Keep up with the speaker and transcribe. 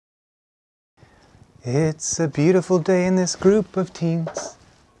It's a beautiful day in this group of teens.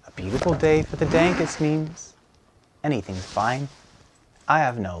 A beautiful day for the dankest memes. Anything's fine. I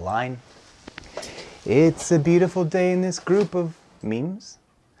have no line. It's a beautiful day in this group of memes.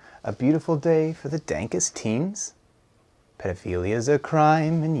 A beautiful day for the dankest teens. Pedophilia's a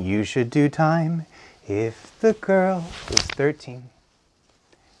crime and you should do time if the girl is 13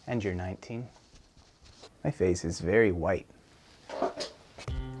 and you're 19. My face is very white.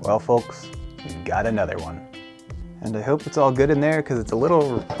 Well, folks, we've got another one. And I hope it's all good in there because it's a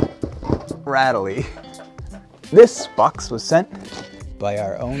little rattly. This box was sent by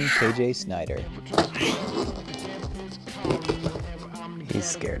our own KJ Snyder. He's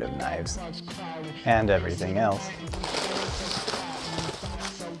scared of knives and everything else.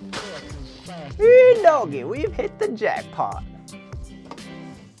 Hey, doggy, we've hit the jackpot.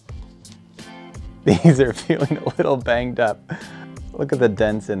 These are feeling a little banged up. Look at the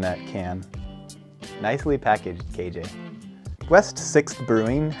dents in that can. Nicely packaged, KJ. West 6th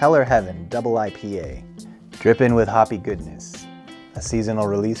Brewing, Heller Heaven, Double IPA. Drippin' with hoppy goodness. A seasonal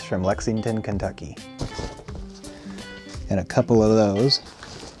release from Lexington, Kentucky. And a couple of those.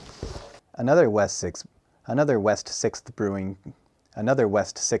 Another West 6th Brewing, another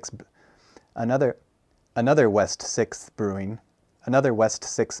West 6th Brewing,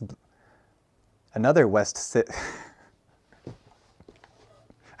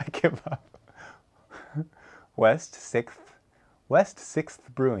 I give up. West 6th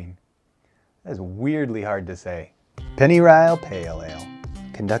Brewing. That is weirdly hard to say. Pennyrile Pale Ale.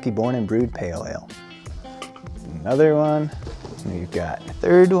 Kentucky born and brewed pale ale. Another one. We've got a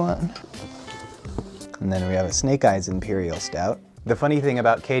third one. And then we have a Snake Eyes Imperial Stout. The funny thing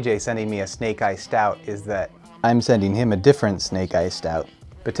about KJ sending me a Snake Eye Stout is that I'm sending him a different Snake Eye Stout.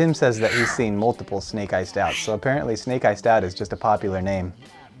 But Tim says that he's seen multiple Snake Eye Stouts, so apparently Snake Eye Stout is just a popular name.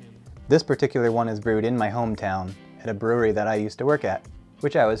 This particular one is brewed in my hometown at a brewery that I used to work at,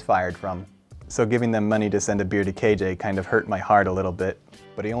 which I was fired from. So giving them money to send a beer to KJ kind of hurt my heart a little bit.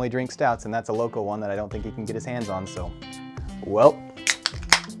 But he only drinks stouts, and that's a local one that I don't think he can get his hands on, so well,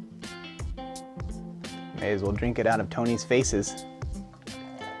 may as well drink it out of Tony's faces.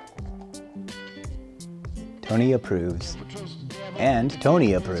 Tony approves. And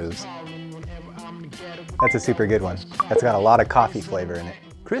Tony approves. That's a super good one. That's got a lot of coffee flavor in it.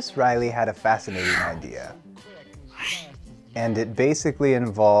 Chris Riley had a fascinating idea. And it basically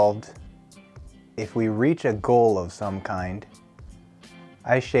involved, if we reach a goal of some kind,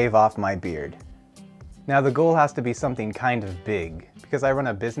 I shave off my beard. Now the goal has to be something kind of big, because I run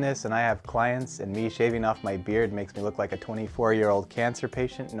a business and I have clients, and me shaving off my beard makes me look like a 24-year-old cancer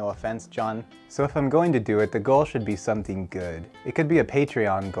patient, no offense, John. So if I'm going to do it, the goal should be something good. It could be a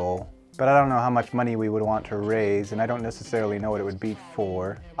Patreon goal, but I don't know how much money we would want to raise, and I don't necessarily know what it would be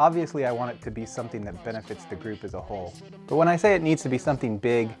for. Obviously I want it to be something that benefits the group as a whole. But when I say it needs to be something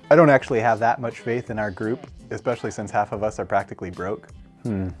big, I don't actually have that much faith in our group, especially since half of us are practically broke.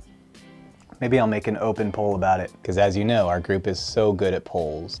 Maybe I'll make an open poll about it, because as you know, our group is so good at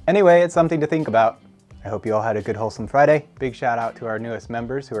polls. Anyway, it's something to think about. I hope you all had a good wholesome Friday. Big shout out to our newest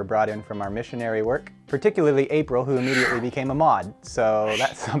members who were brought in from our missionary work, particularly April, who immediately became a mod. So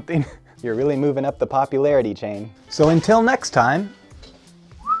that's something. You're really moving up the popularity chain. So until next time,